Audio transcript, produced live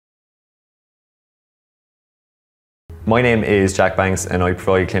My name is Jack Banks and I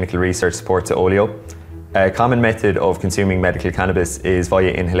provide clinical research support to Oleo. A common method of consuming medical cannabis is via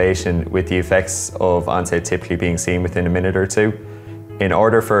inhalation, with the effects of onset typically being seen within a minute or two. In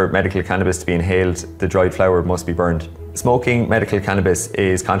order for medical cannabis to be inhaled, the dried flower must be burned. Smoking medical cannabis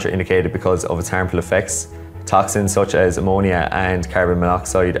is contraindicated because of its harmful effects. Toxins such as ammonia and carbon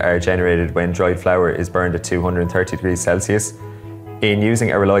monoxide are generated when dried flower is burned at 230 degrees Celsius. In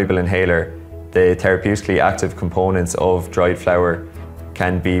using a reliable inhaler, the therapeutically active components of dried flower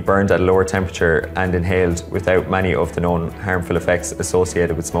can be burned at a lower temperature and inhaled without many of the known harmful effects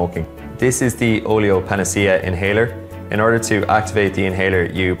associated with smoking. This is the Oleo Panacea inhaler. In order to activate the inhaler,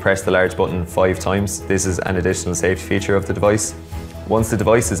 you press the large button 5 times. This is an additional safety feature of the device. Once the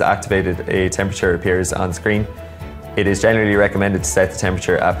device is activated, a temperature appears on screen. It is generally recommended to set the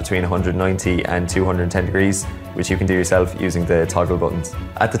temperature at between 190 and 210 degrees, which you can do yourself using the toggle buttons.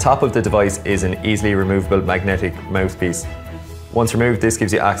 At the top of the device is an easily removable magnetic mouthpiece. Once removed, this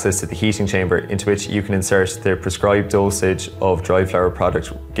gives you access to the heating chamber, into which you can insert the prescribed dosage of dried flower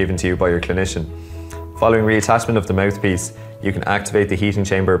product given to you by your clinician. Following reattachment of the mouthpiece, you can activate the heating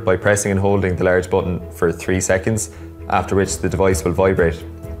chamber by pressing and holding the large button for 3 seconds, after which the device will vibrate.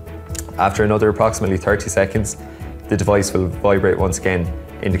 After another approximately 30 seconds, the device will vibrate once again,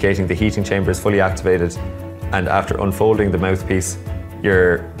 indicating the heating chamber is fully activated, and after unfolding the mouthpiece,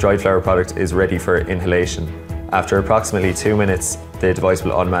 your dried flower product is ready for inhalation. After approximately 2 minutes, the device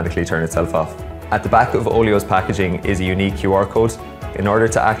will automatically turn itself off. At the back of Oleo's packaging is a unique QR code. In order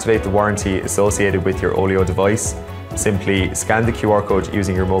to activate the warranty associated with your Oleo device, simply scan the QR code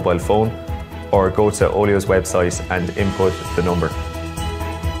using your mobile phone or go to Oleo's website and input the number.